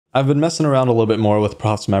I've been messing around a little bit more with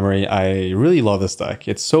Proft's memory. I really love this deck.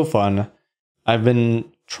 It's so fun. I've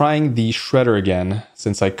been trying the Shredder again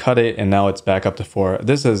since I cut it and now it's back up to 4.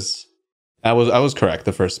 This is... I was correct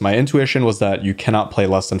the first. My intuition was that you cannot play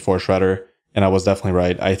less than 4 Shredder, and I was definitely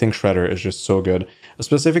right. I think Shredder is just so good.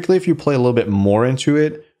 Specifically if you play a little bit more into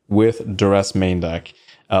it with Duress main deck,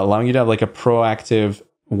 allowing you to have like a proactive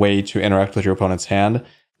way to interact with your opponent's hand.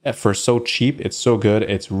 For so cheap, it's so good.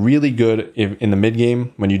 It's really good in the mid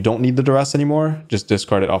game when you don't need the Duress anymore. Just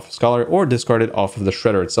discard it off of Scholar or discard it off of the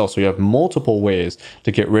Shredder itself. So you have multiple ways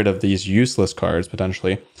to get rid of these useless cards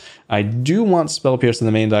potentially. I do want Spell Pierce in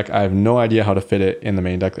the main deck. I have no idea how to fit it in the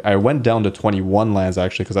main deck. I went down to 21 lands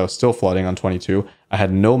actually because I was still flooding on 22. I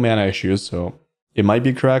had no mana issues, so it might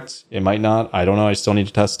be correct. It might not. I don't know. I still need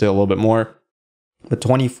to test it a little bit more. But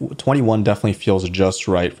 21 definitely feels just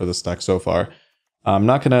right for this deck so far. I'm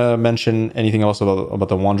not going to mention anything else about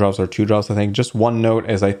the 1-drops or 2-drops, I think. Just one note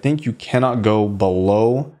is I think you cannot go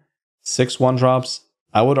below 6 1-drops.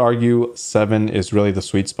 I would argue 7 is really the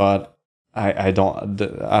sweet spot. I don't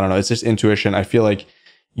know. It's just intuition. I feel like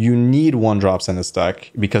you need 1-drops in this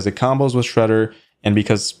deck because it combos with Shredder and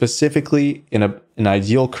because specifically in an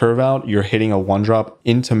ideal curve out, you're hitting a 1-drop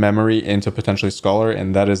into memory, into potentially Scholar,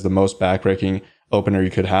 and that is the most backbreaking opener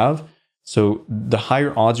you could have. So the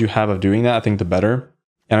higher odds you have of doing that, I think the better.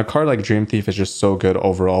 And a card like Dream Thief is just so good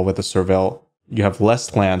overall with the Surveil. You have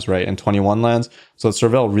less lands, right, and 21 lands. So the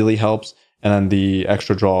Surveil really helps. And then the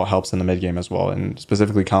extra draw helps in the mid game as well. And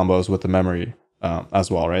specifically combos with the memory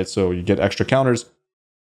as well, right? So you get extra counters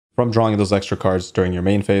from drawing those extra cards during your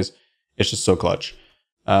main phase. It's just so clutch.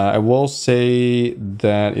 I will say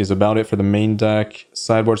that is about it for the main deck.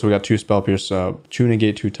 Sideboard, so we got 2 Spell Pierce, 2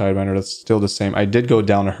 Negate, 2 Tidebinder. That's still the same. I did go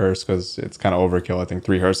down to Hearse because it's kind of overkill. I think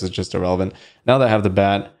 3 Hearse is just irrelevant. Now that I have the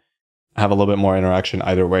Bat, I have a little bit more interaction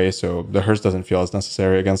either way, so the Hearse doesn't feel as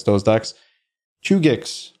necessary against those decks. 2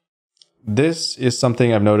 Gix. This is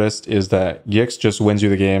something I've noticed is that Gix just wins you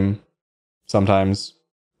the game sometimes.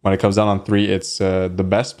 When it comes down on 3, it's the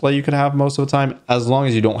best play you could have most of the time, as long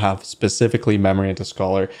as you don't have specifically memory into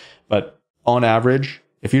Scholar. But on average,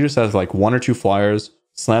 if you just have like 1 or 2 flyers,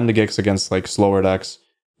 slam the Gix against like slower decks,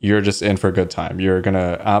 you're just in for a good time. You're going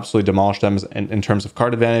to absolutely demolish them in terms of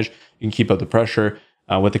card advantage. You can keep up the pressure.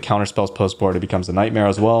 With the counter spells post board, it becomes a nightmare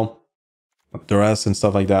as well. Duress and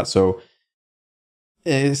stuff like that. So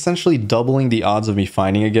essentially doubling the odds of me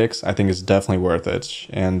finding a Gix, I think is definitely worth it.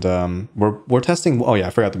 And we're testing. Oh yeah, I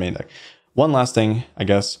forgot the main deck. One last thing, I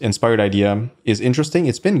guess, Inspired Idea is interesting.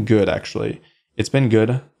 It's been good actually. It's been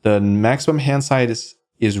good. The maximum hand size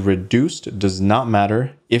is reduced. Does not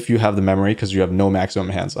matter if you have the memory because you have no maximum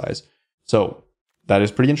hand size. So that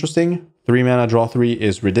is pretty interesting. 3 mana draw 3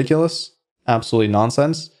 is ridiculous. Absolutely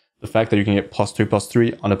nonsense. The fact that you can get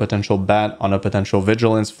 +3/+3 on a potential bat, on a potential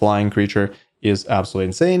vigilance flying creature is absolutely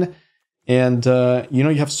insane. And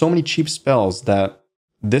you have so many cheap spells that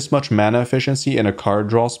this much mana efficiency in a card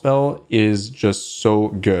draw spell is just so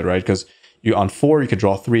good, right? Because you on 4 you could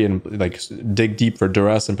draw 3 and like dig deep for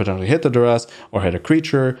Duress and potentially hit the Duress or hit a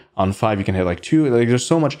creature. On 5 you can hit like 2. Like there's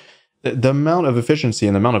so much. The amount of efficiency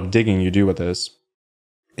and the amount of digging you do with this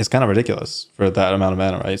is kind of ridiculous for that amount of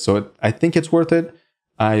mana, right? So I think it's worth it.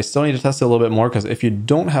 I still need to test it a little bit more because if you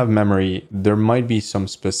don't have memory, there might be some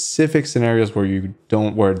specific scenarios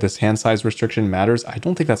where this hand size restriction matters. I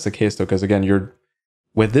don't think that's the case though, because again, you're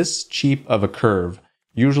with this cheap of a curve,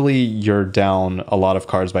 usually you're down a lot of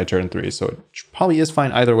cards by turn 3, so it probably is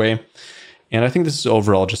fine either way. And I think this is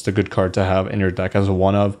overall just a good card to have in your deck as a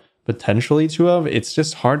 1 of, potentially 2 of. It's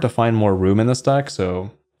just hard to find more room in this deck,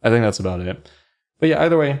 so I think that's about it. But yeah,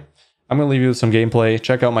 either way, I'm going to leave you with some gameplay.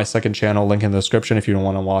 Check out my second channel, link in the description if you don't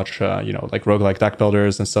want to watch, like roguelike deck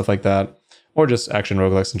builders and stuff like that, or just action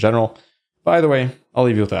roguelikes in general. But either way, I'll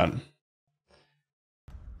leave you with that.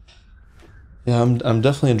 Yeah, I'm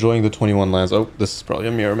definitely enjoying the 21 lands. Oh, this is probably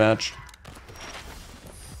a mirror match.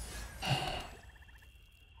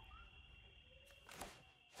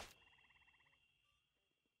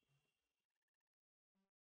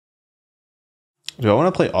 Do I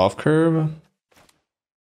want to play off curve?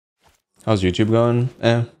 How's YouTube going?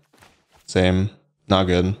 Same. Not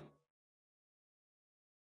good.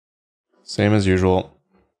 Same as usual.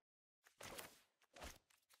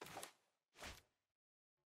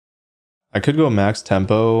 I could go max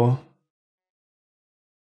tempo.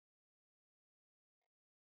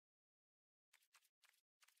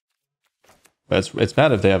 But it's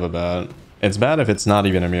bad if they have a bat. It's bad if it's not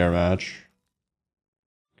even a mirror match.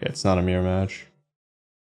 Okay, it's not a mirror match.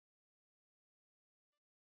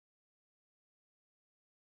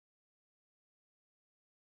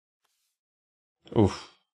 Oof.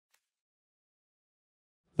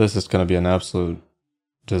 This is gonna be an absolute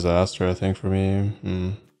disaster, I think, for me.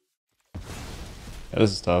 Yeah, this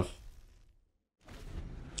is tough.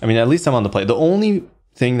 I mean, at least I'm on the play. The only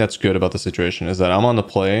thing that's good about the situation is that I'm on the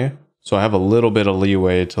play, so I have a little bit of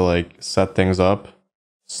leeway to like set things up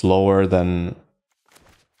slower than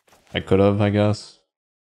I could have, I guess.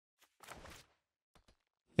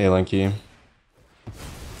 Hey, Linky.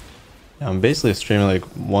 Yeah, I'm basically streaming like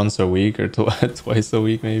once a week or twice a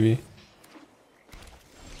week, maybe.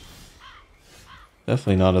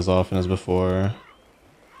 Definitely not as often as before.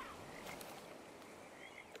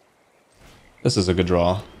 This is a good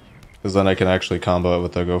draw, because then I can actually combo it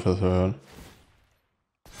with the go for the throat.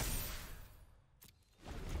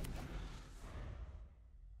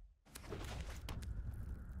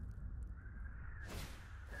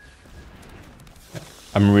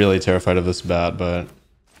 I'm really terrified of this bat, but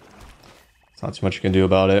it's not too much you can do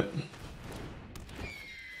about it.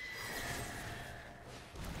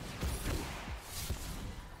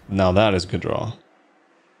 Now that is a good draw.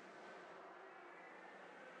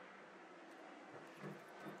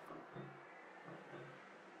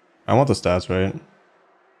 I want the stats right.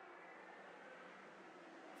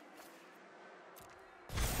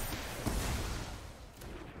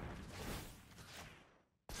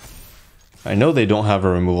 I know they don't have a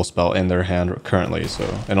removal spell in their hand currently, so...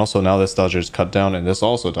 And also now this dodger's cut down, and this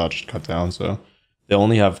also dodged cut down, so... They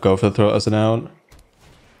only have go for the throat as an out.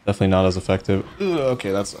 Definitely not as effective. Ugh, okay,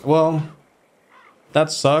 that's... Well...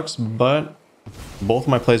 That sucks, but... Both of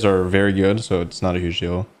my plays are very good, so it's not a huge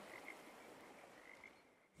deal.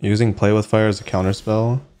 Using Play with Fire as a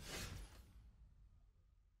counterspell.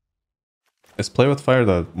 Is Play with Fire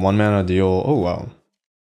the 1 mana deal? Oh, wow.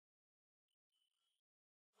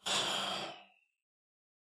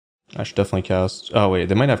 I should definitely cast... Oh, wait,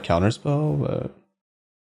 they might have counterspell, but...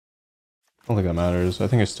 I don't think that matters. I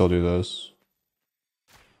think I still do this.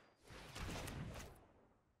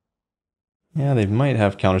 Yeah, they might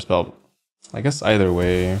have counterspell. I guess either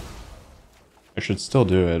way, I should still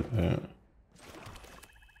do it, but...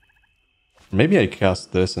 Maybe I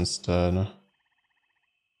cast this instead.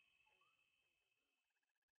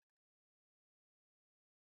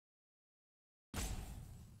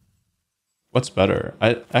 What's better?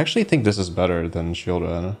 I actually think this is better than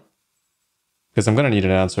Shieldred. Because I'm gonna need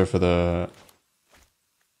an answer for the...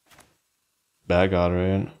 Bad God,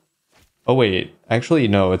 right? Oh wait, actually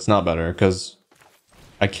no, it's not better, because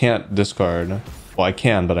I can't discard. Well, I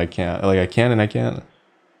can, but I can't. Like, I can and I can't.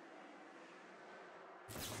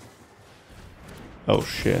 Oh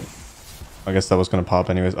shit. I guess that was gonna pop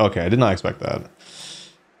anyways. Okay, I did not expect that.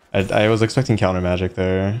 I was expecting counter magic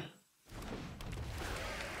there.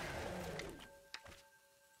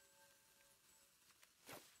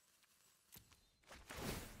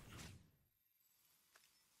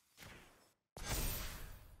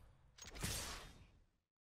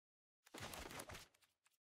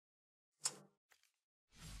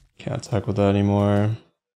 Can't attack with that anymore.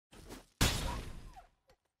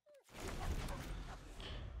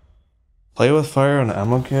 Play with Fire on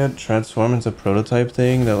ammo kit, transform into prototype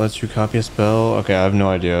thing that lets you copy a spell. Okay, I have no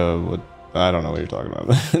idea what... I don't know what you're talking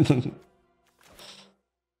about.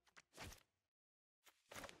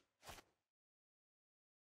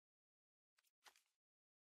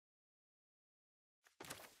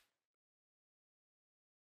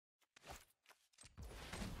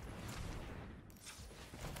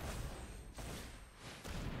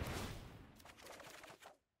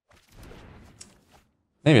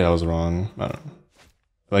 Maybe that was wrong. I don't know.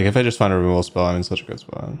 Like, if I just find a removal spell, I'm in such a good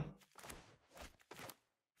spot.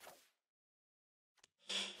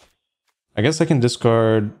 I guess I can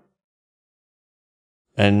discard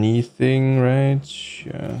anything, right?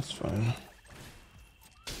 Yeah, that's fine.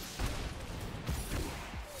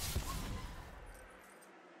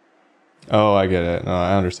 Oh, I get it. No,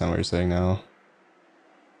 I understand what you're saying now.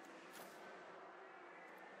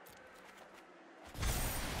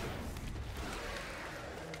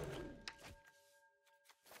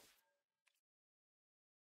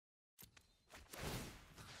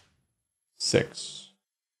 Six.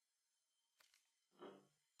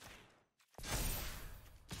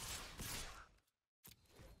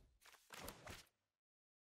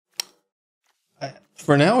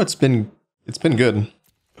 For now, it's been good.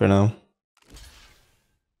 For now.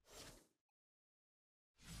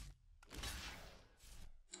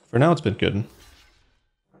 For now, it's been good.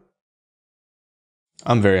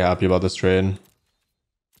 I'm very happy about this trade.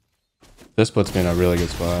 This puts me in a really good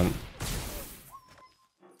spot.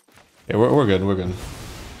 Okay, we're good. We're good.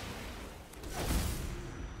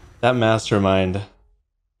 That mastermind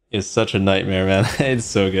is such a nightmare, man. It's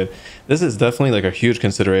so good. This is definitely like a huge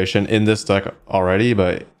consideration in this deck already,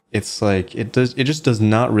 but it's like it just does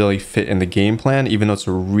not really fit in the game plan, even though it's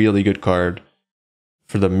a really good card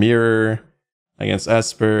for the mirror against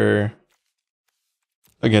Esper,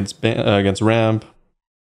 against Ramp,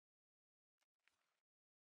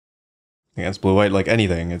 against blue white, like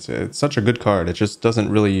anything. It's such a good card. It just doesn't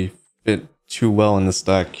really fit too well in this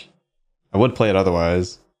deck. I would play it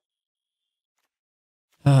otherwise.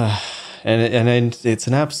 And it's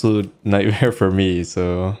an absolute nightmare for me,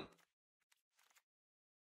 so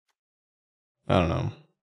I don't know.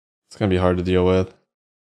 It's gonna be hard to deal with.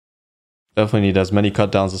 Definitely need as many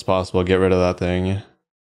cut downs as possible. Get rid of that thing.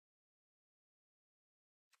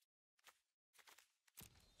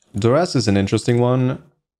 Duress is an interesting one.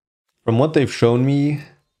 From what they've shown me,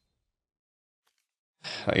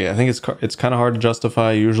 I think it's kind of hard to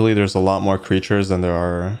justify. Usually there's a lot more creatures than there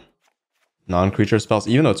are non-creature spells,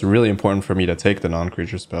 even though it's really important for me to take the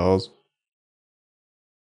non-creature spells.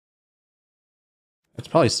 It's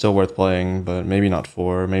probably still worth playing, but maybe not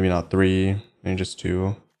 4, maybe not 3, maybe just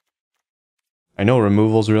 2. I know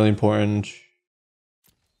removal is really important.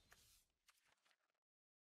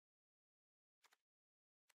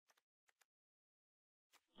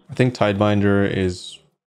 I think Tidebinder is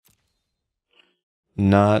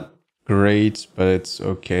not great, but it's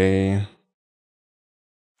okay.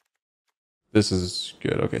 This is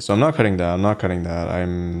good. Okay, so I'm not cutting that. I'm not cutting that.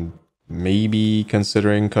 I'm maybe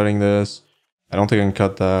considering cutting this. I don't think I can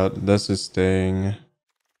cut that. This is staying.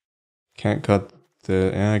 Can't cut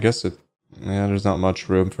the... Yeah, I guess it... Yeah, there's not much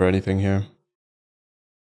room for anything here.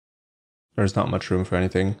 There's not much room for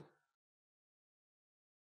anything.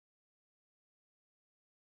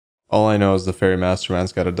 All I know is the Fairy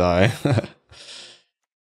Mastermind's gotta die.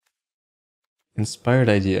 Inspired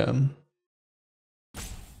idea.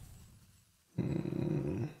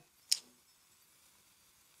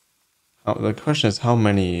 Oh, the question is how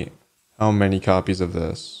many copies of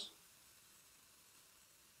this?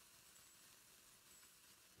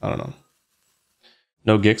 I don't know.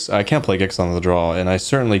 No Gix. I can't play Gix on the draw, and I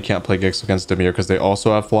certainly can't play Gix against Dimir because they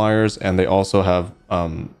also have flyers and they also have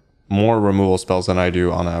more removal spells than I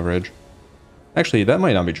do on average. Actually, that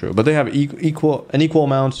might not be true, but they have an equal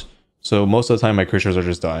amount. So most of the time, my creatures are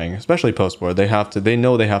just dying, especially post board. They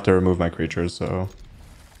know they have to remove my creatures. So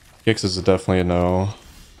Gix is definitely a no.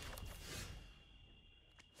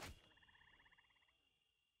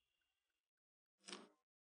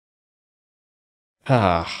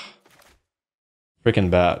 Ah. Freaking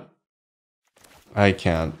bat. I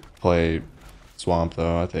can't play Swamp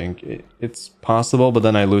though, I think. It's possible, but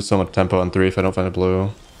then I lose so much tempo on 3 if I don't find a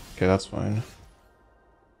blue. Okay, that's fine.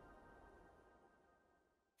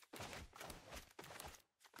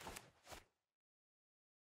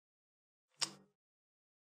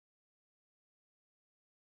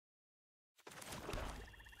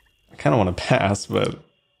 I kind of want to pass, but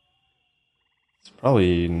it's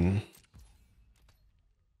probably...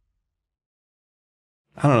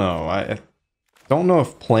 I don't know. I don't know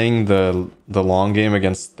if playing the long game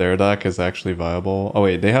against their deck is actually viable. Oh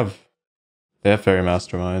wait, they have Fairy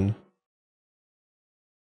Mastermind.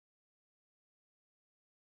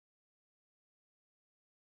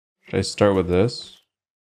 Should I start with this?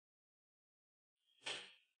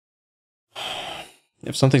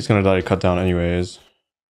 If something's gonna die, cut down anyways.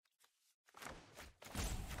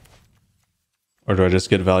 Or do I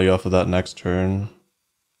just get value off of that next turn?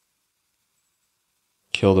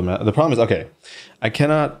 Kill the problem is, okay, I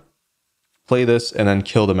cannot play this and then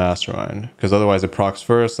kill the Mastermind, because otherwise it procs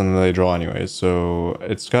first and then they draw anyways, so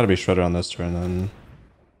it's got to be Shredder on this turn then.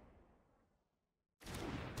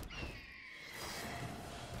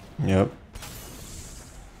 Yep.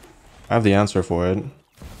 I have the answer for it.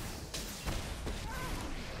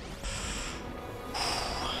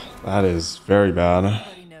 That is very bad.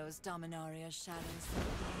 Nobody knows Dominaria's shadows.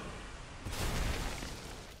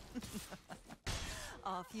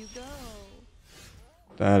 Off you go.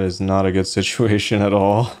 That is not a good situation at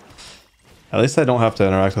all. At least I don't have to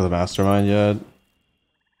interact with the Mastermind yet.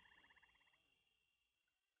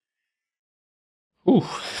 Ooh.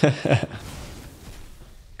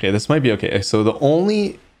 Okay, this might be okay. So the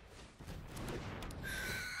only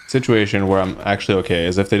situation where I'm actually okay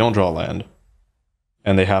is if they don't draw land.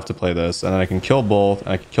 And they have to play this. And then I can kill both. And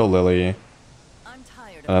I can kill Lily. And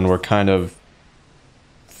then we're kind of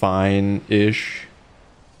fine-ish.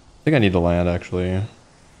 I think I need the land, actually.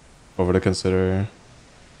 Over to consider.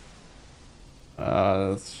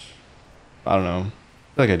 I don't know.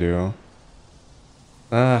 I feel like I do.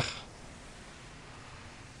 I'm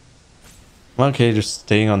okay just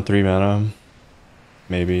staying on 3 mana.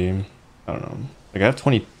 Maybe. I don't know. Like, I have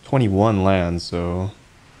 20 21 lands, so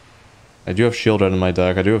I do have Shield Red in my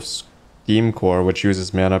deck. I do have Steam Core, which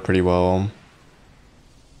uses mana pretty well.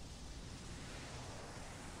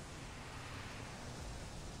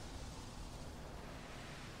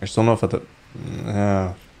 I still don't know if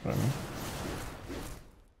yeah, whatever.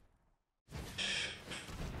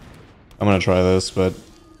 I'm gonna try this, but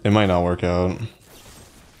it might not work out.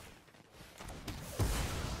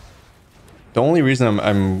 The only reason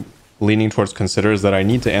I'm leaning towards consider is that I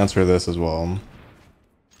need to answer this as well.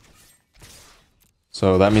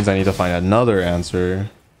 So that means I need to find another answer,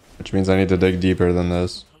 which means I need to dig deeper than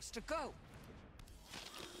this.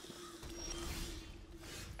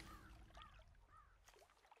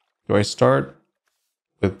 Do I start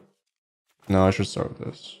with... No, I should start with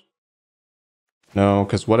this. No,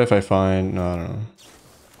 because what if I find... No, I don't know.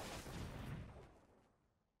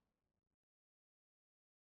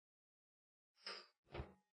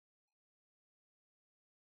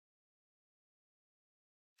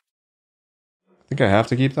 I think I have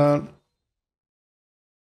to keep that.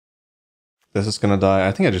 This is gonna die.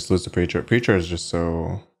 I think I just lose to Preacher. Preacher is just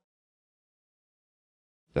so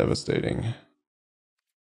devastating.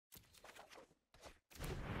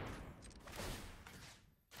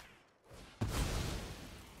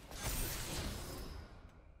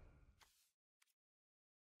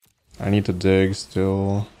 I need to dig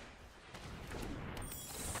still.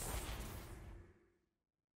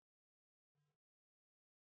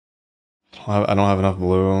 I don't have enough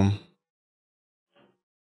blue.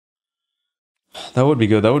 That would be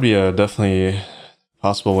good. That would be a definitely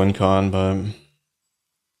possible win con, but I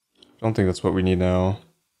don't think that's what we need now.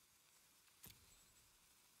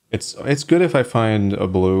 It's good if I find a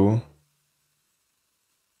blue.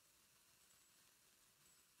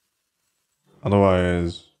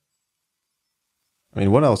 Otherwise, I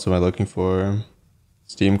mean, what else am I looking for?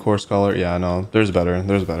 Steam Core Scholar? Yeah, no, there's better.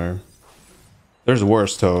 There's better. There's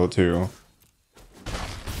worse too.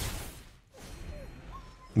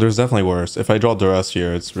 There's definitely worse. If I draw Duress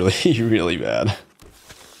here, it's really, really bad.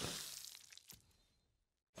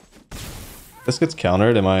 This gets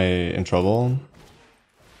countered. Am I in trouble?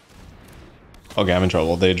 Okay, I'm in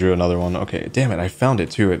trouble. They drew another one. Okay, damn it. I found it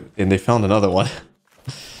too. And they found another one.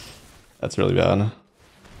 That's really bad.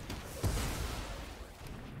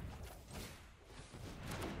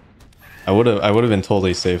 I would have been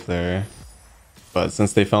totally safe there. But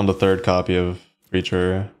since they found a third copy of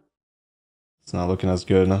Preacher, it's not looking as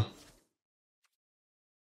good. I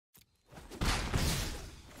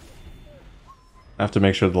have to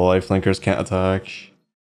make sure the life linkers can't attack.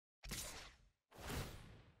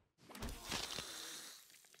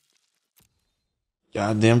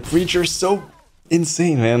 Goddamn Preacher's so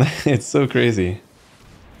insane, man. It's so crazy.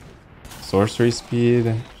 Sorcery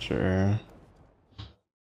speed, sure.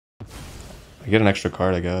 I get an extra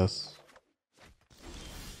card, I guess.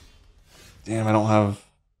 Damn, I don't have...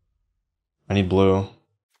 I need blue.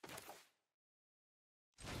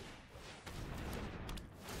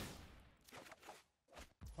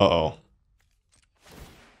 Uh-oh.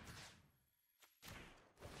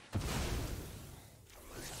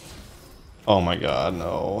 Oh my god,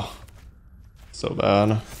 no. So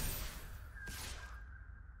bad.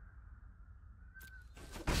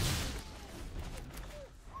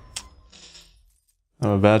 I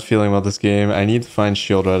have a bad feeling about this game. I need to find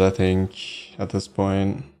Shield Red, I think, at this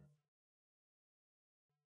point.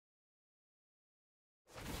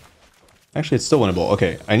 Actually, it's still winnable.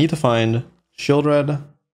 Okay, I need to find Shield Red,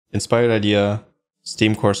 Inspired Idea,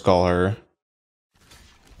 Steam Core Scholar,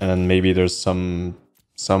 and then maybe there's some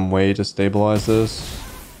way to stabilize this.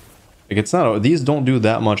 Like, it's not... These don't do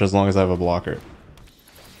that much as long as I have a blocker.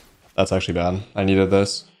 That's actually bad. I needed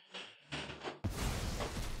this.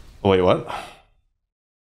 Wait, what?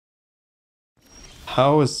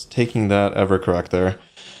 How is taking that ever correct there?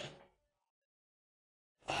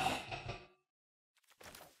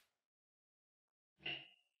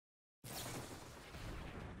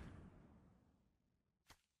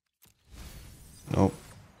 Nope.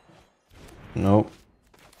 Nope.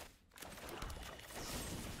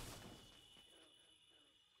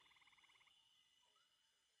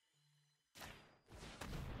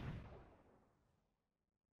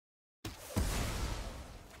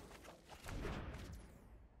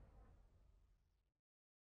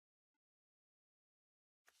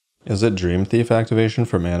 Is it Dream Thief activation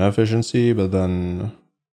for mana efficiency? But then...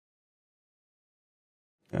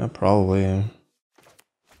 Yeah, probably.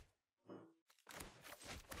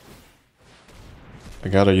 I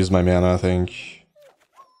gotta use my mana, I think.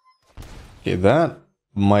 Okay, that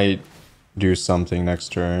might do something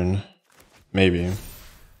next turn. Maybe.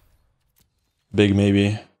 Big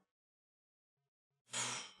maybe.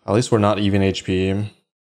 At least we're not even HP.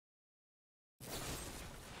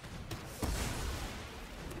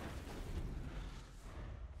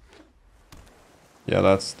 Yeah,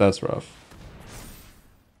 that's rough.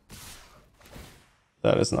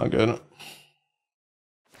 That is not good.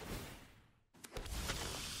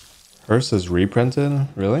 Curse is reprinted?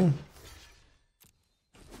 Really?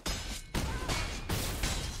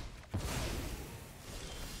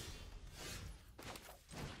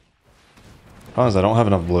 Problem is I don't have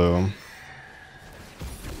enough blue.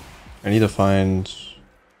 I need to find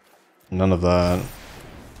none of that.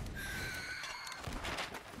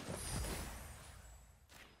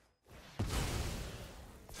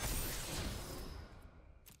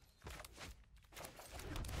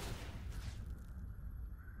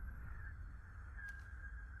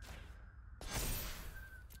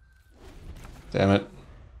 Damn it.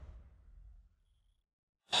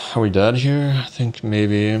 Are we dead here? I think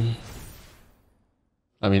maybe.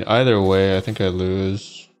 I mean, either way, I think I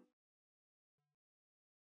lose.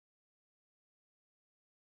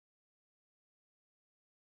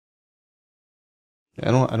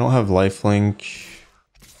 I don't have lifelink.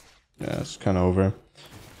 Yeah, it's kind of over.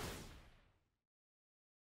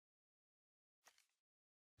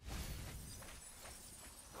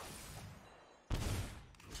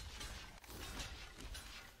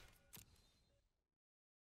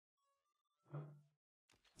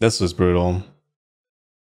 This was brutal.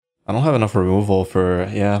 I don't have enough removal for,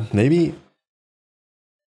 yeah, maybe.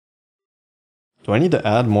 Do I need to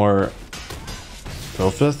add more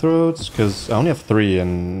Proft throats? Because I only have 3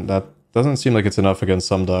 and that doesn't seem like it's enough against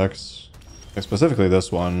some decks. Like specifically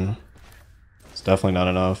this one. It's definitely not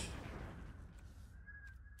enough.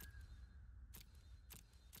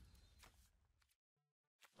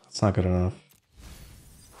 It's not good enough.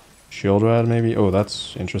 Shield Rad maybe? Oh,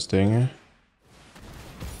 that's interesting.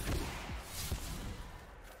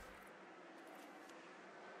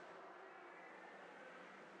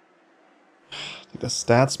 Do the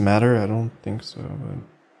stats matter? I don't think so, but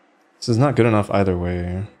this is not good enough either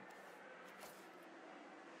way.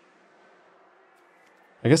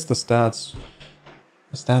 I guess the stats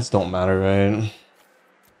don't matter, right?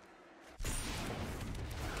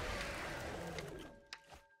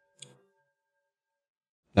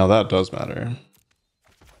 Now that does matter.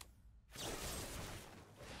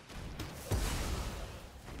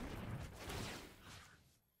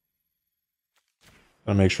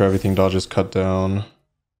 Gotta make sure everything dodges cut down.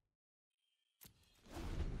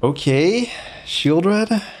 Okay, shield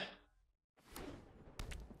red. Uh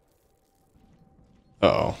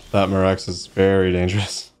oh, that Mirax is very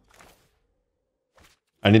dangerous.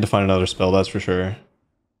 I need to find another spell, that's for sure.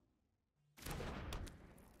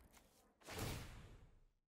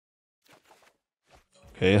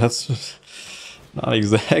 Okay, that's not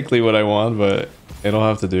exactly what I want, but it'll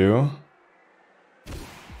have to do.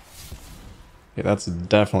 Okay, that's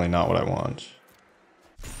definitely not what I want.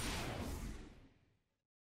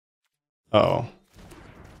 Uh oh.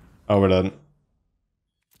 Oh, we're dead.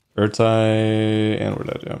 Urtai, and we're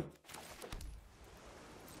dead, yeah.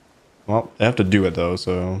 Well, they have to do it though,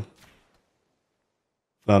 so...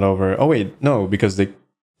 Not over. Oh wait, no, because they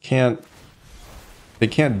can't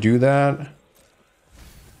do that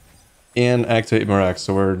and activate Mirax,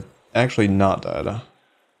 so we're actually not dead.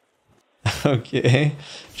 Okay.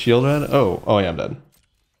 Shield red? Oh, yeah, I'm dead.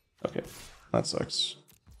 Okay. That sucks.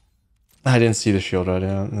 I didn't see the shield red,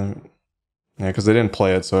 yeah. Yeah, because they didn't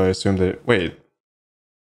play it, so I assumed it. Wait.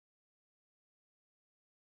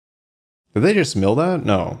 Did they just mill that?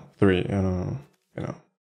 No. 3. I don't know. You know.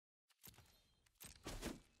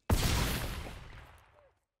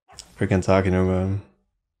 Freaking Takenuma.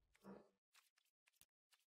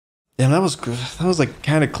 Damn, that was good. That was like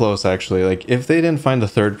kind of close actually. Like if they didn't find the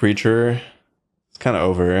third preacher, it's kind of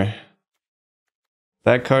over.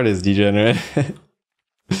 That card is degenerate.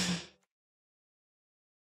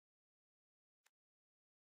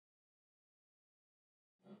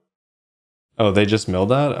 Oh, they just milled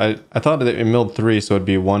that? I thought it milled 3, so it'd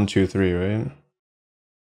be 1, 2, 3, right?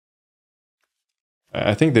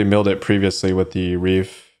 I think they milled it previously with the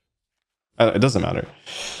reef. It doesn't matter.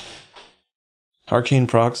 Arcane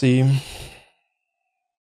Proxy. I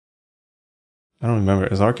don't remember.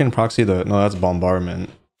 Is Arcane Proxy the... No, that's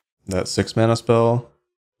Bombardment. That 6 mana spell.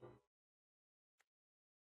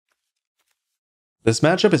 This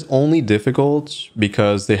matchup is only difficult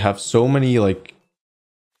because they have so many, like...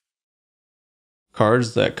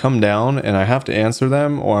 cards that come down and I have to answer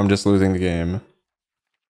them or I'm just losing the game.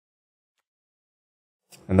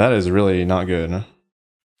 And that is really not good.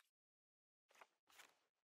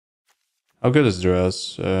 How good is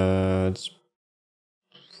Dress? It's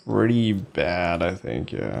pretty bad, I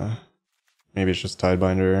think, yeah. Maybe it's just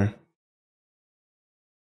Tidebinder.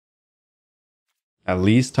 At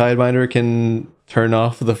least Tidebinder can turn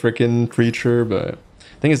off the freaking creature, but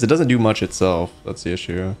the thing is, it doesn't do much itself. That's the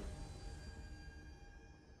issue.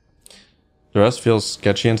 The rest feels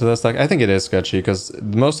sketchy into this deck. I think it is sketchy because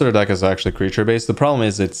most of their deck is actually creature based. The problem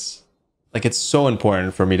is it's so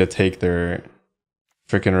important for me to take their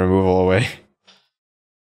freaking removal away.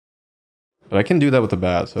 But I can do that with the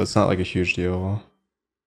bat, so it's not like a huge deal.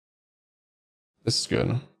 This is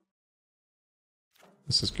good.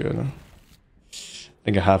 This is good. I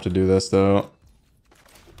think I have to do this though.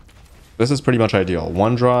 This is pretty much ideal.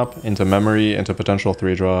 1-drop into memory into potential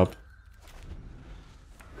 3-drop.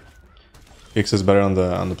 Gix is better on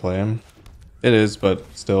the play. It is, but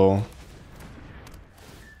still.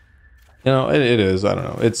 You know, it is. I don't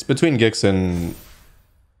know. It's between Gix and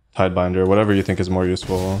Tidebinder, whatever you think is more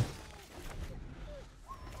useful.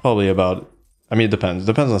 Probably about. I mean, it depends.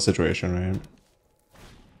 Depends on the situation, right?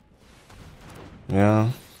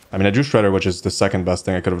 Yeah. I mean, I drew Shredder, which is the second best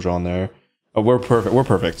thing I could have drawn there. Oh, we're perfect. We're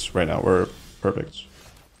perfect right now. We're perfect.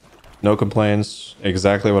 No complaints.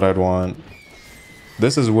 Exactly what I'd want.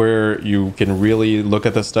 This is where you can really look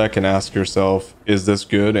at this deck and ask yourself, is this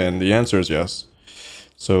good? And the answer is yes.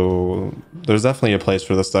 So there's definitely a place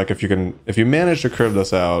for this deck. If you manage to curve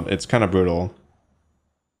this out, it's kind of brutal.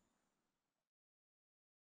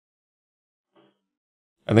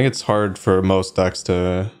 I think it's hard for most decks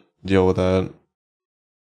to deal with that.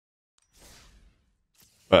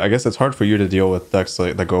 But I guess it's hard for you to deal with decks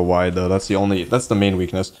that go wide though. That's the main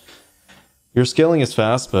weakness. Your scaling is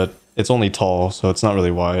fast, but it's only tall, so it's not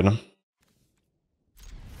really wide.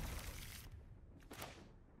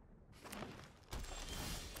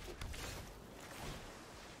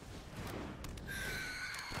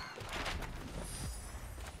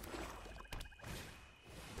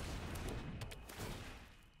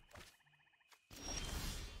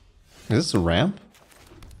 Is this a ramp?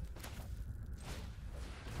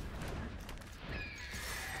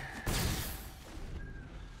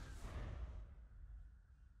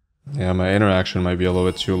 Yeah, my interaction might be a little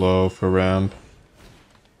bit too low for ramp.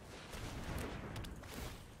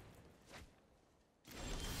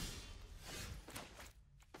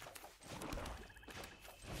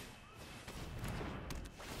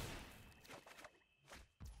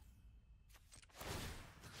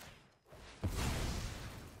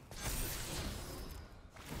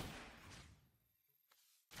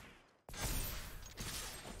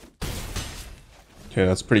 Okay,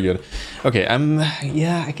 that's pretty good. Okay,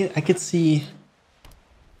 yeah, I could see.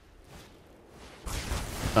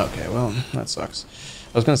 Okay, well, that sucks.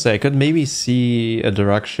 I was gonna say I could maybe see a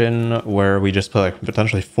direction where we just play like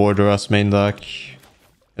potentially 4 Duress main deck,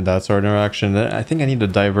 and that's our interaction. I think I need to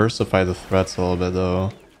diversify the threats a little bit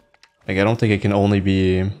though. Like I don't think it can only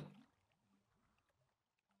be.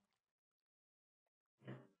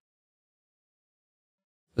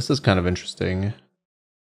 This is kind of interesting.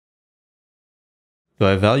 Do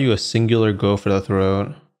I value a singular Go for the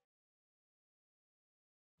Throat?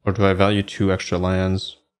 Or do I value 2 extra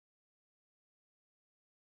lands?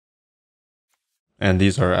 And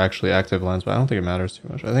these are actually active lands, but I don't think it matters too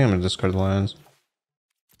much. I think I'm gonna discard the lands.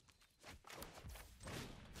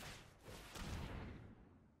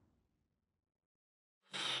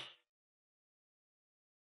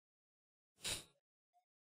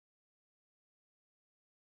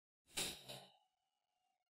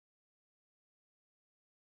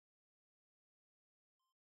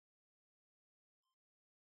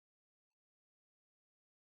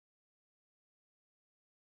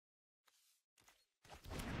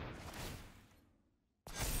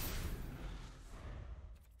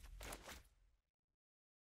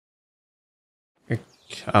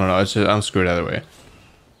 I don't know, I'm screwed either way.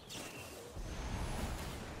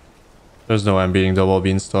 There's no way I'm beating double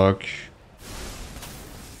Beanstalk.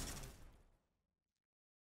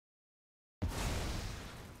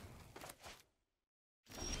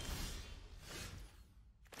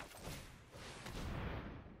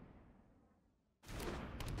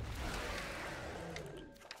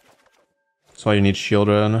 That's why you need Shield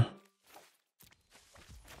Run.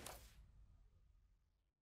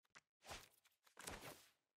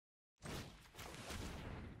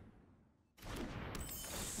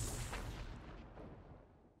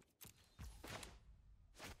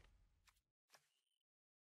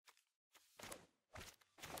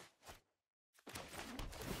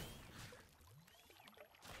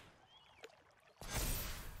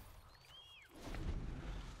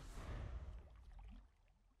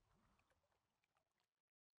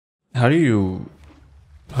 How do you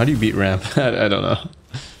beat ramp? I don't know.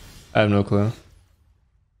 I have no clue.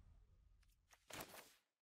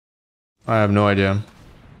 I have no idea.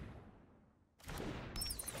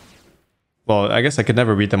 Well, I guess I could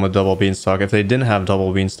never beat them with double beanstalk. If they didn't have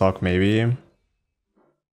double beanstalk, maybe.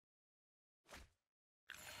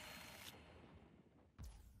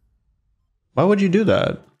 Why would you do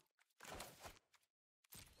that?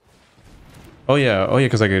 Oh yeah,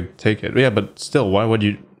 because I could take it. Yeah, but still,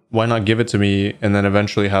 why not give it to me and then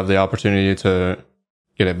eventually have the opportunity to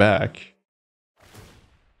get it back?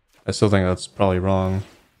 I still think that's probably wrong.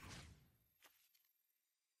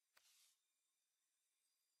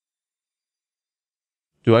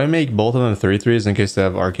 Do I make both of them 3/3s in case they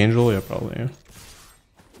have Archangel? Yeah, probably.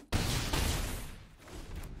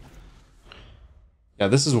 Yeah,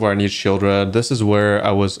 this is where I need Shield Red. This is where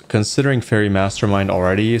I was considering Fairy Mastermind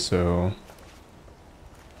already, so...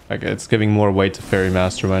 like, it's giving more weight to Fairy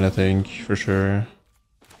Mastermind, I think, for sure.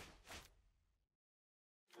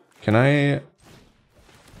 Can I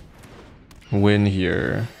win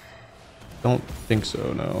here? Don't think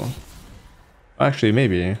so, no. Actually,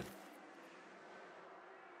 maybe.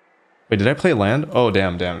 Wait, did I play land? Oh,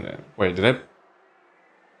 damn. Wait, did I...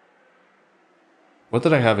 what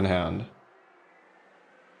did I have in hand?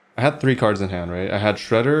 I had 3 cards in hand, right? I had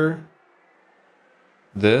Shredder,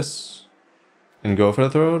 this, and Go for the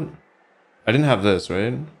Throat. I didn't have this,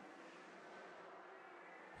 right?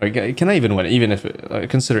 Like, can I even win? Even if it,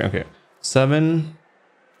 considering, okay, 7,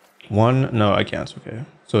 1. No, I can't. Okay,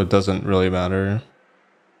 so it doesn't really matter.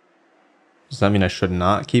 Does that mean I should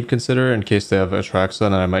not keep Consider in case they have Atraxa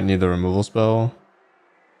and I might need the removal spell?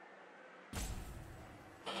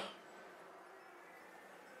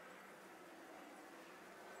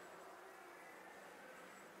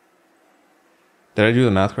 Did I do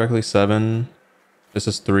the math correctly? 7. This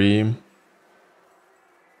is 3.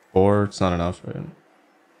 4. It's not enough, right?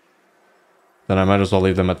 Then I might as well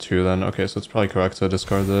leave them at 2 then. Okay, so it's probably correct to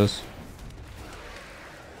discard this.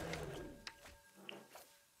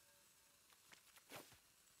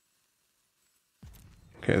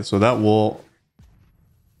 Okay, so that will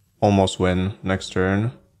almost win next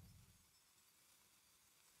turn.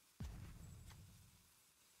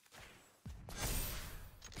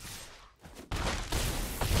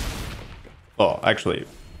 Oh, actually,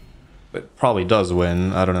 it probably does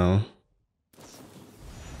win. I don't know.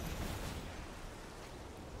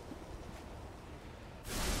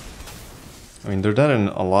 I mean, they're dead in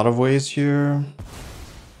a lot of ways here.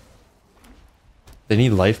 They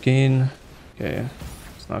need life gain. Okay,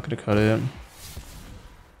 it's not gonna cut it.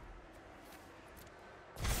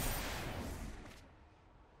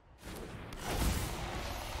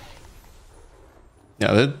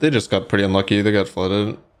 Yeah, they just got pretty unlucky. They got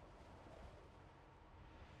flooded.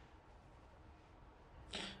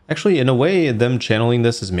 Actually, in a way, them channeling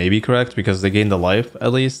this is maybe correct because they gained the life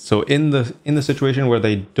at least. So in the situation where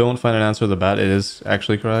they don't find an answer to the bat, it is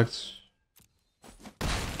actually correct.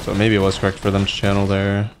 So maybe it was correct for them to channel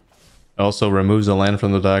there. It also removes a land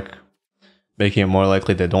from the deck, making it more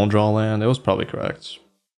likely they don't draw land. It was probably correct.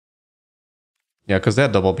 Yeah, because they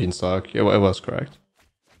had double beanstalk. It was correct.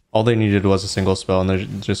 All they needed was a single spell and they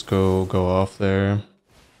just go off there.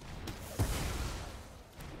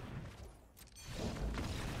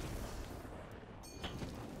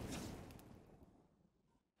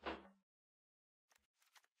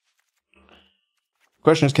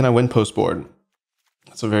 Question is, can I win post board?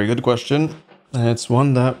 That's a very good question. And it's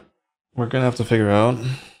one that we're gonna have to figure out.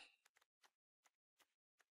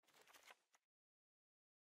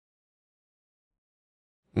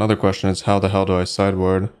 Another question is, how the hell do I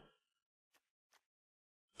sideboard?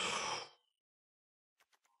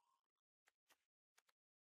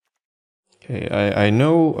 Okay, I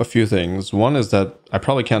know a few things. One is that I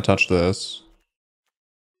probably can't touch this.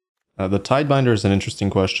 The Tidebinder is an interesting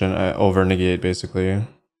question over Negate, basically. I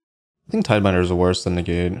think Tidebinder is worse than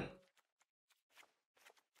Negate.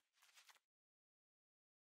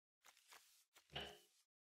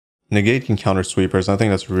 Negate can counter sweepers. I think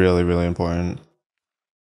that's really, really important.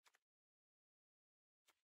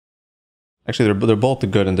 Actually, they're both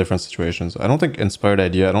good in different situations. I don't think Inspired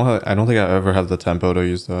Idea. I don't think I ever have the tempo to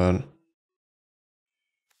use that.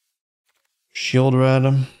 Shield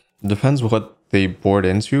Red depends what they board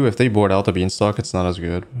into. If they board out the Beanstalk, it's not as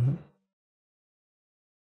good.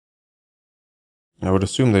 I would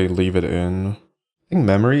assume they leave it in. I think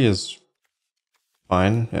Memory is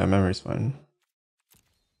fine. Yeah, Memory's fine.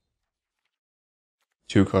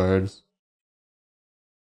 2 cards.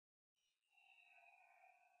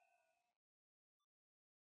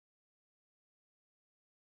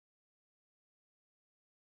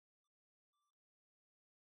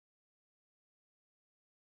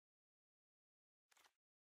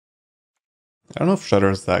 I don't know if Shredder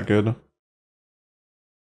is that good.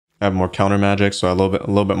 I have more counter magic, so a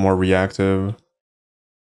little bit more reactive.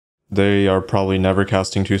 They are probably never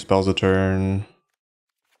casting 2 spells a turn.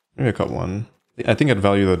 Maybe I cut 1. I think I'd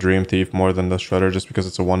value the Dream Thief more than the Shredder just because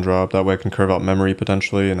it's a 1-drop. That way I can curve out memory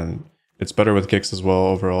potentially, and then it's better with kicks as well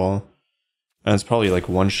overall. And it's probably like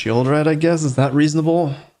 1 shield red, I guess. Is that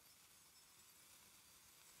reasonable?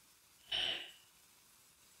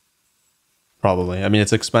 Probably. I mean,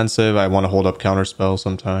 it's expensive. I want to hold up counter spell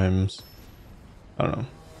sometimes. I don't know.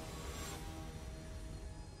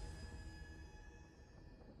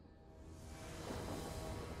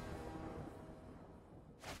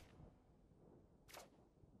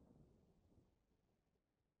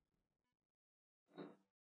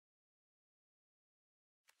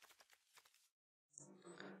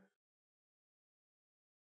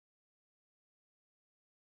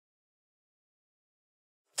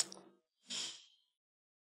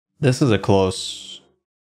 This is a close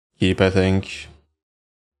keep, I think.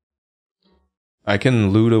 I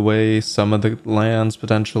can loot away some of the lands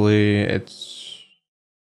potentially. It's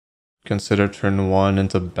consider turn 1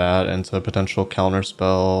 into bat into a potential counter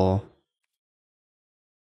spell.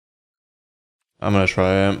 I'm gonna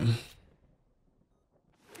try it.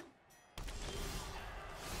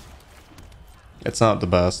 It's not the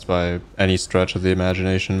best by any stretch of the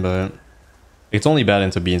imagination, but it's only bad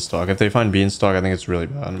into Beanstalk. If they find Beanstalk, I think it's really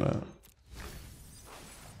bad, but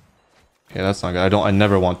okay, that's not good. I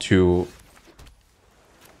never want two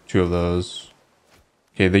of those.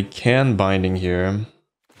 Okay, they can binding here.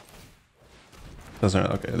 Doesn't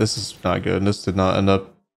okay, this is not good. This did not end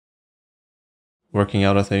up working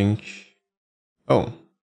out, I think. Oh.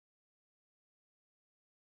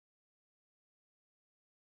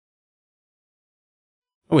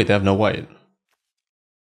 Oh wait, they have no white.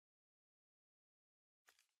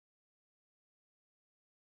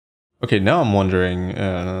 Okay, now I'm wondering.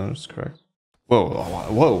 No, that's correct. Whoa,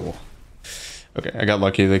 whoa. Okay, I got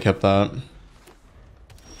lucky they kept that.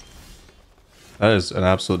 That is an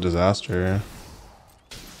absolute disaster.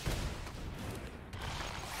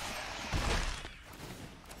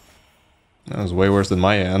 That was way worse than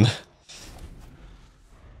my end.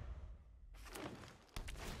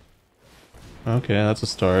 Okay, that's a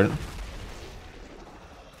start.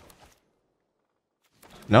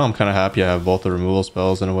 Now I'm kind of happy I have both the removal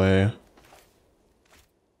spells in a way.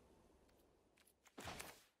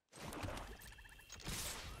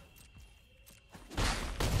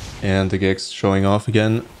 And the Gix showing off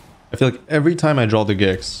again. I feel like every time I draw the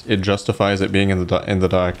Gix, it justifies it being in the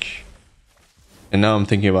deck. And now I'm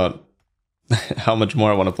thinking about how much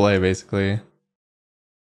more I want to play, basically.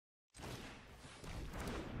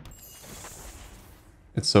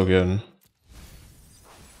 It's so good.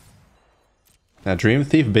 Now, Dream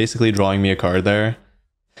Thief basically drawing me a card there.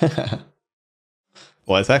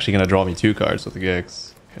 Well, it's actually going to draw me 2 cards with the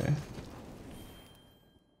Gix. Okay.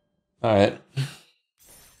 Alright.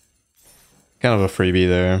 Kind of a freebie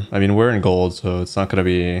there. I mean, we're in gold, so it's not going to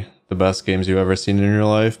be the best games you've ever seen in your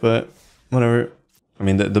life, but whatever. I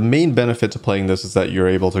mean, the main benefit to playing this is that you're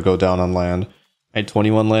able to go down on land. I had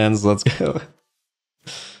 21 lands, let's go.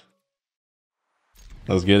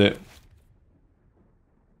 Let's get it.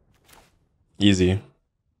 Easy.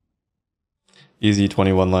 Easy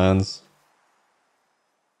 21 lands.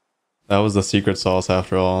 That was the secret sauce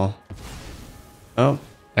after all. Oh,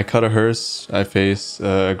 I cut a hearse. I face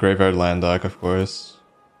a graveyard land deck, of course.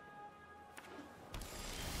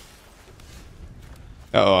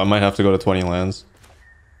 Uh oh, I might have to go to 20 lands.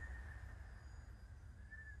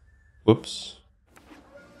 Whoops.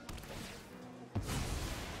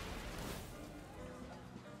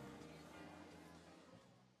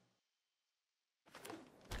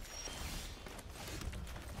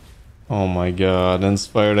 Oh my god,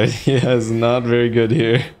 inspired idea is not very good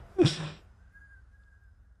here.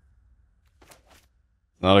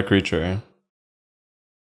 Not a creature.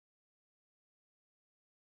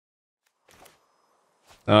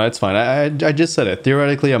 No, it's fine. I just said it.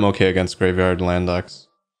 Theoretically, I'm okay against graveyard land decks.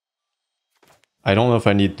 I don't know if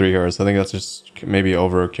I need 3 hearts. I think that's just maybe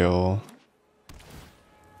overkill.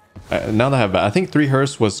 Now that I have bad, I think 3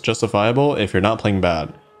 hearts was justifiable if you're not playing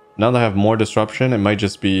bad. Now that I have more disruption, it might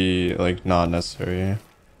just be like not necessary.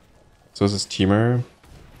 So this is Dimir.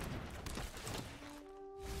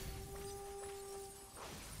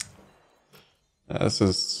 This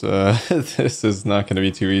is this is not going to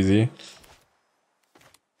be too easy.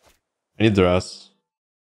 I need the rest.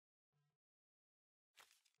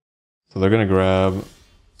 So they're going to grab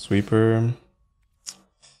Sweeper.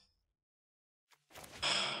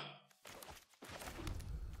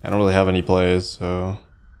 I don't really have any plays, so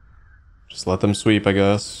just let them sweep, I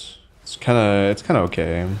guess. It's kind of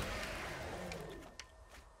okay.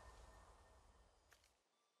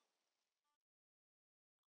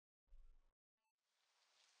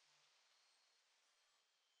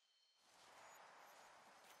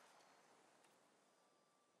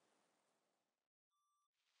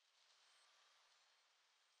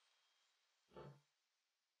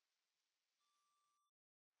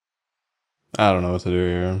 I don't know what to do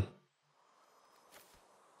here.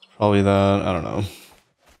 It's probably that. I don't know.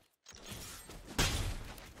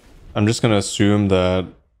 I'm just gonna assume that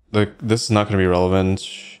this is not gonna be relevant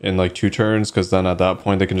in like 2 turns, because then at that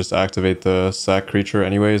point they can just activate the sack creature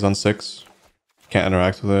anyways on 6. Can't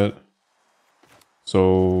interact with it.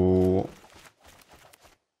 So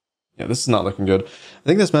yeah, this is not looking good. I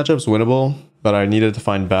think this matchup's winnable, but I needed to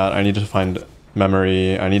find bat. I needed to find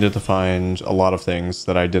memory. I needed to find a lot of things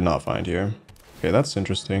that I did not find here. Okay, that's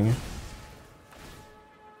interesting.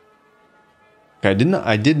 Okay,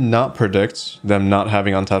 I did not predict them not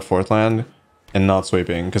having untapped 4th land and not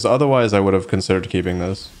sweeping, because otherwise I would have considered keeping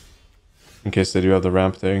this in case they do have the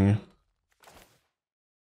ramp thing.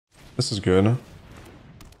 This is good.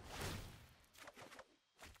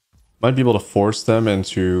 Might be able to force them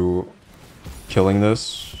into killing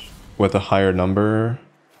this with a higher number.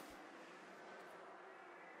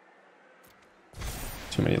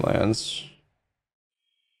 Too many lands.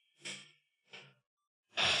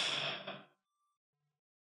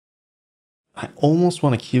 I almost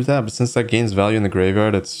want to keep that, but since that gains value in the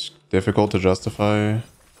graveyard, it's difficult to justify.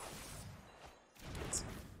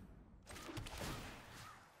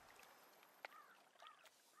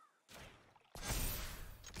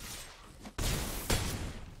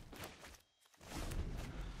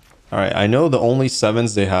 Alright, I know the only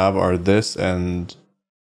 7s they have are this and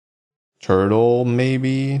Turtle,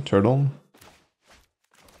 maybe? Turtle?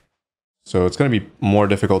 So it's going to be more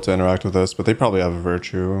difficult to interact with this, but they probably have a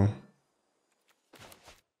Virtue.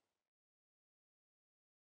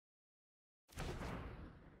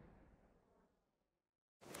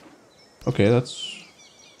 Okay, that's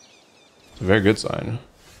a very good sign.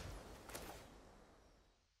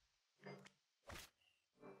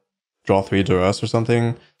 Draw 3 to us or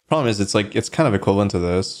something. Problem is, it's kind of equivalent to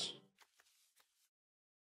this.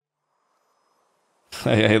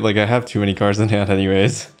 I have too many cards in hand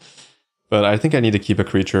anyways. But I think I need to keep a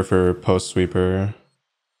creature for post sweeper.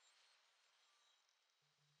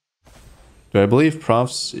 Do I believe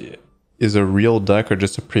Profts is a real deck or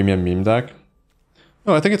just a premium meme deck?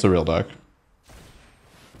 No, I think it's a real deck.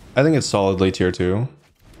 I think it's solidly tier 2.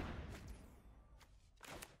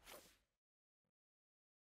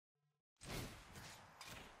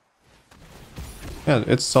 Yeah,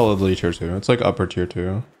 it's solidly tier 2. It's like upper tier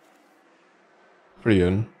 2. Pretty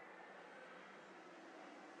good.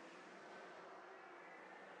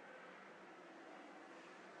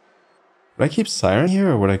 Would I keep Siren here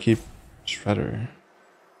or would I keep Shredder?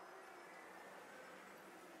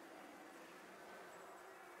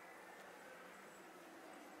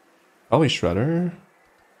 Probably Shredder.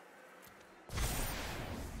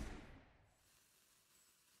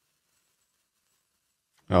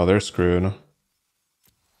 Oh, they're screwed.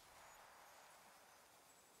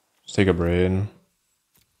 Just take a braid.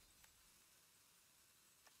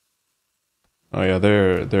 Oh yeah,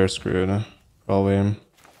 they're screwed. Probably. At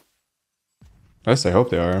least I hope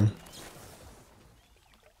they are.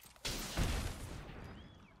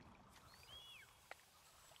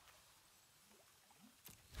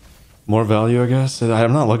 More value, I guess?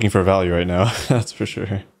 I'm not looking for value right now, that's for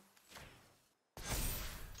sure.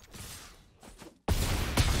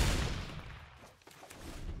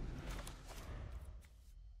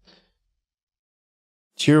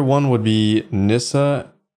 Tier 1 would be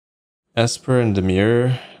Nissa, Esper, and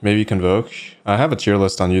Dimir. Maybe Convoke. I have a tier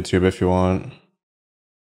list on YouTube if you want.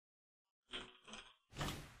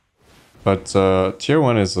 But tier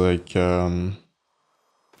 1 is like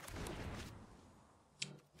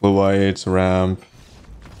Blue White, Ramp,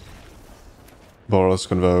 Boros,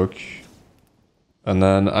 Convoke. And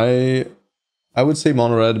then I would say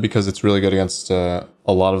Mono Red because it's really good against a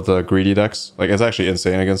lot of the greedy decks. Like, it's actually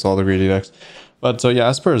insane against all the greedy decks. But yeah,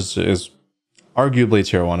 Esper is arguably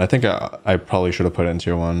tier 1. I think I probably should have put it in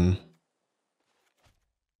tier 1.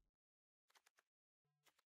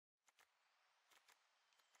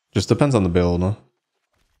 Just depends on the build. Huh?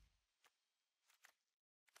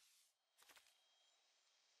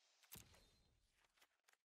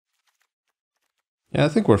 Yeah, I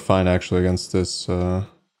think we're fine actually against this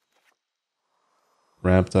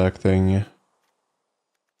ramp deck thing.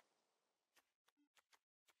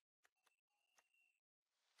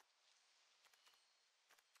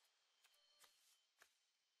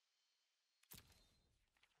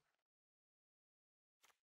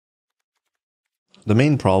 The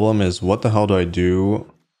main problem is what the hell do I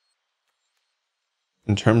do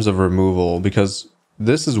in terms of removal, because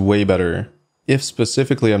this is way better if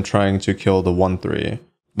specifically I'm trying to kill the 1/3,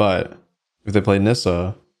 but if they play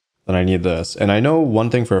Nissa, then I need this. And I know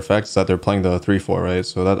one thing for a fact is that they're playing the 3/4, right?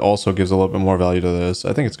 So that also gives a little bit more value to this.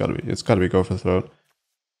 I think it's gotta be go for the throat.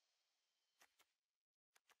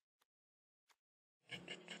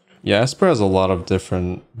 Yeah, Esper has a lot of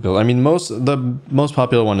different builds. I mean, the most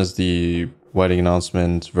popular one is the Wedding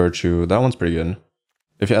Announcement, Virtue. That one's pretty good.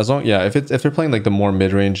 If they're playing like the more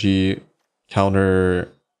mid-rangey counter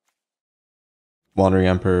Wandering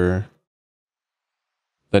Emperor,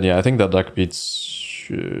 then yeah, I think that deck beats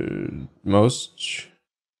most.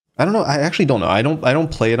 I don't know. I actually don't know. I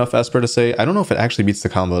don't play enough Esper to say. I don't know if it actually beats the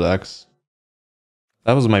combo decks.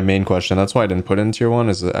 That was my main question. That's why I didn't put it in tier 1.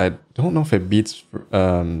 Is that I don't know if it beats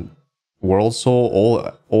World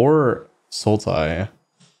Soul or Sultai.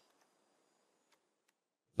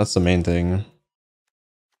 That's the main thing.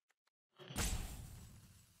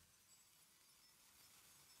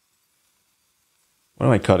 What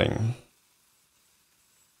am I cutting?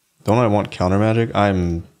 Don't I want counter magic? I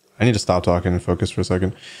need to stop talking and focus for a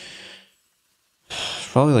second.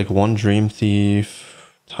 Probably like one Dream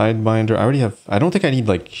Thief, Tidebinder. I don't think I need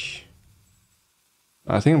like...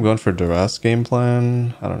 I think I'm going for Duress game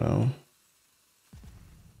plan. I don't know.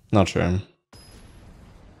 Not sure.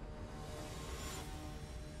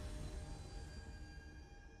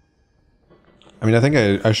 I mean, I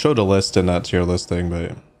think I showed a list in that tier list thing,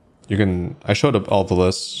 but I showed up all the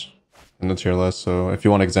lists in the tier list, so if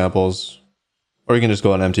you want examples, or you can just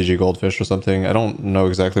go on MTG Goldfish or something. I don't know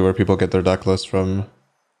exactly where people get their deck lists from.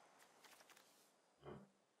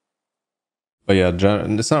 But yeah,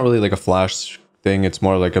 it's not really like a flash thing. It's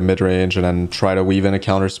more like a mid-range and then try to weave in a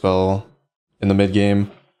counter spell in the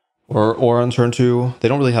mid-game. Or on turn 2. They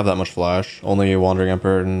don't really have that much flash. Only Wandering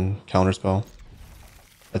Emperor and counter spell.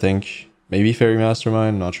 I think. Maybe Fairy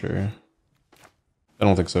Mastermind? Not sure. I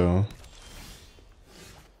don't think so.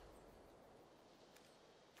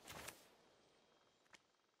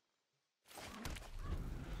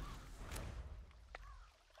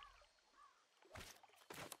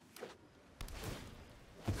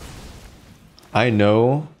 I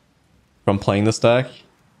know from playing this deck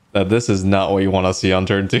that this is not what you want to see on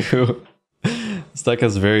turn 2. This deck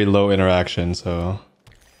has very low interaction, so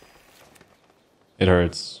it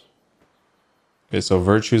hurts. Okay, so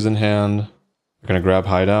Virtue's in hand. We're gonna grab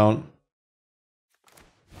Hideout.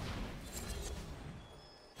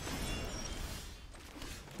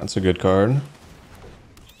 That's a good card.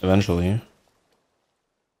 Eventually.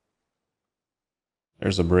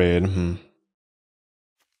 There's a Braid.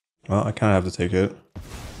 Well, I kind of have to take it.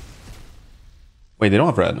 Wait, they don't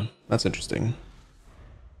have red. That's interesting.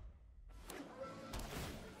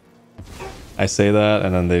 I say that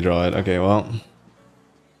and then they draw it. Okay, well.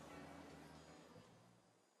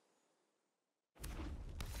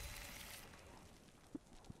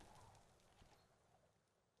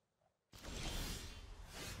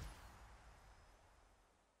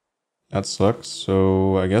 That sucks.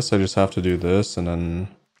 So I guess I just have to do this and then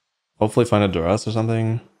hopefully find a Duress or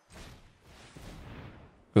something.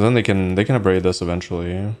 Because then they can abrade this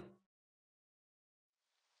eventually.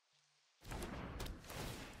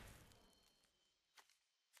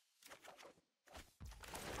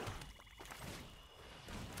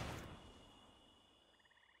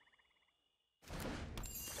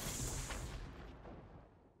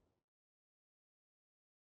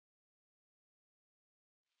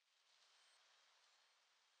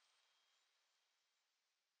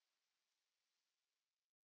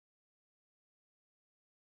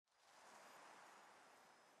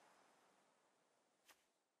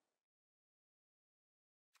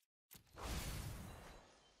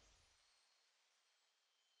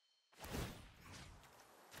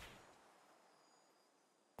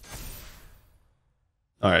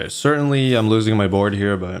 Alright, certainly I'm losing my board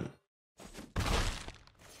here, but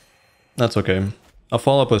that's okay. I'll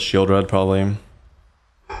follow up with Shield Red probably.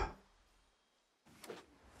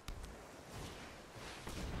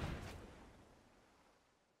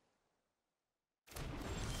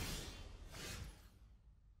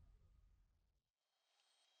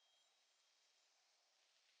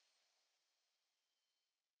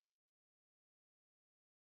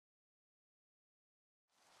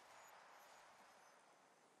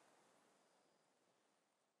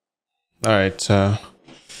 Alright, I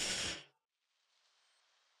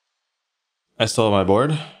still have my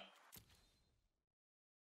board.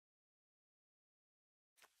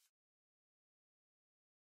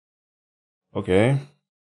 Okay.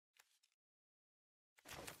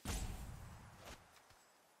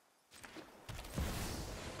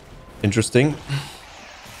 Interesting.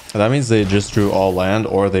 That means they just drew all land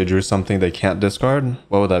or they drew something they can't discard?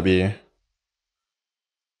 What would that be?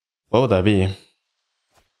 What would that be?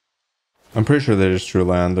 I'm pretty sure they just drew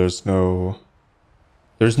land. There's no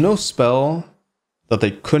spell that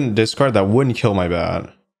they couldn't discard that wouldn't kill my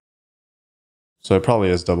bat. So it probably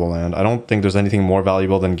is double land. I don't think there's anything more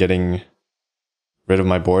valuable than getting rid of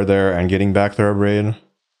my board there and getting back their raid.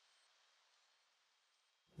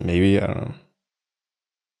 Maybe, I don't know.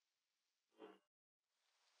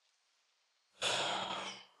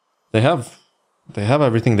 They have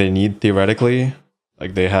everything they need theoretically.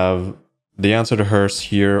 Like they have the answer to Hearse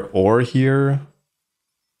here or here.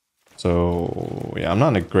 So yeah, I'm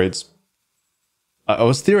not in a great I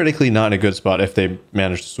was theoretically not in a good spot if they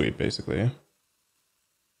managed to sweep, basically.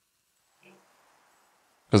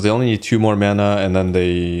 Because they only need 2 more mana, and then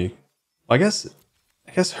they... I guess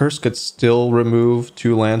Hearse could still remove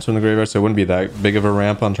 2 lands from the graveyard, so it wouldn't be that big of a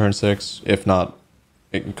ramp on turn 6. If not,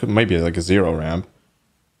 it might be like a 0 ramp.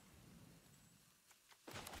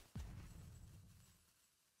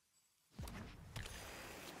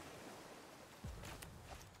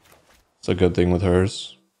 It's a good thing with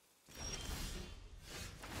Hearse.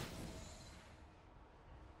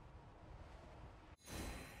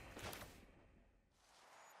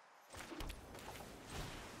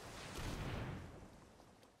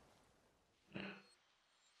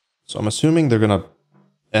 So I'm assuming they're gonna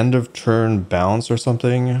end of turn bounce or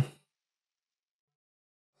something.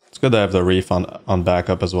 It's good to have the Reef on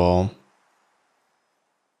backup as well.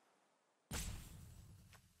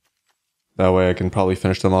 That way I can probably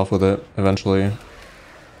finish them off with it eventually.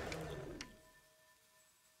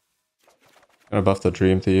 Gonna buff the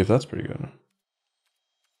Dream Thief, that's pretty good.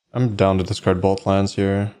 I'm down to discard both lands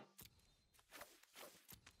here.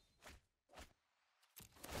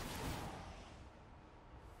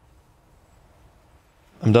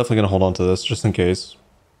 I'm definitely gonna hold on to this just in case.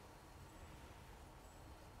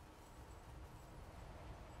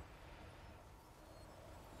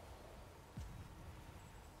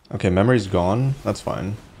 Okay, memory's gone. That's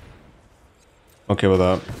fine. Okay with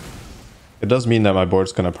that. It does mean that my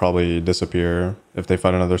board's gonna probably disappear if they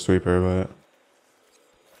find another sweeper, but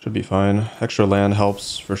should be fine. Extra land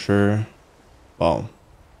helps for sure. Well,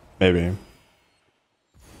 maybe.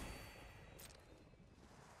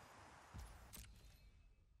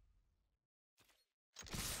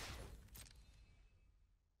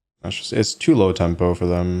 That's just, it's too low tempo for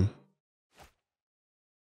them.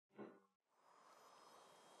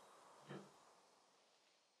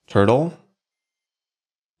 Turtle?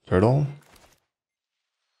 Turtle?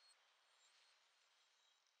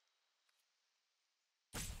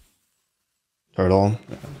 Turtle?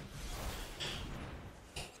 Yeah.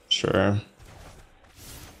 Sure.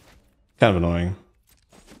 Kind of annoying.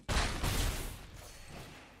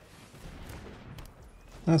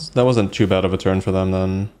 That wasn't too bad of a turn for them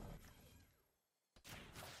then.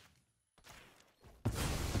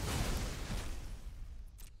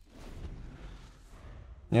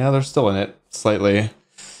 Yeah, they're still in it, slightly.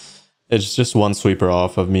 It's just one sweeper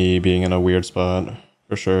off of me being in a weird spot,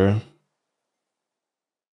 for sure.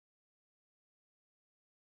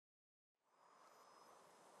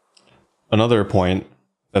 Another point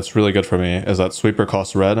that's really good for me is that sweeper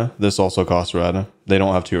costs red. This also costs red. They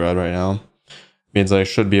don't have 2 red right now. Means I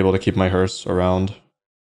should be able to keep my Hearse around.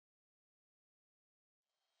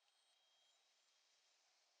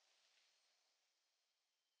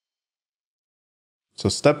 So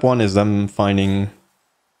step 1 is them finding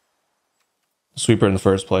sweeper in the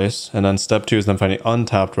first place, and then step 2 is them finding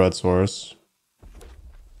untapped red source.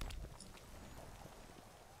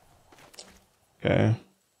 Okay.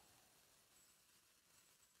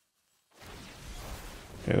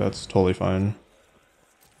 Okay, that's totally fine.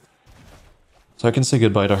 So I can say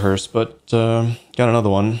goodbye to Hearse, but got another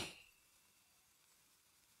one.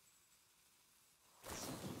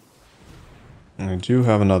 I do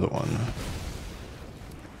have another one.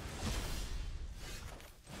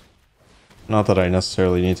 Not that I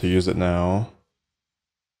necessarily need to use it now.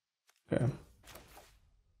 Okay.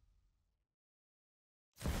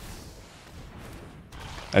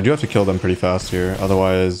 I do have to kill them pretty fast here,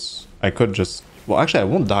 otherwise I could just... Well, actually I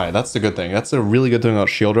won't die, that's the good thing. That's a really good thing about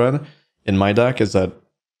Shield Red in my deck, is that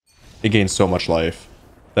it gains so much life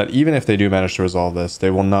that even if they do manage to resolve this, they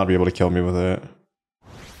will not be able to kill me with it.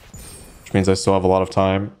 Which means I still have a lot of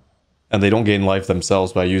time, and they don't gain life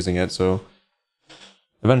themselves by using it, so...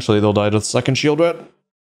 Eventually they'll die to the second Shield Red,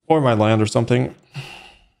 or my land or something.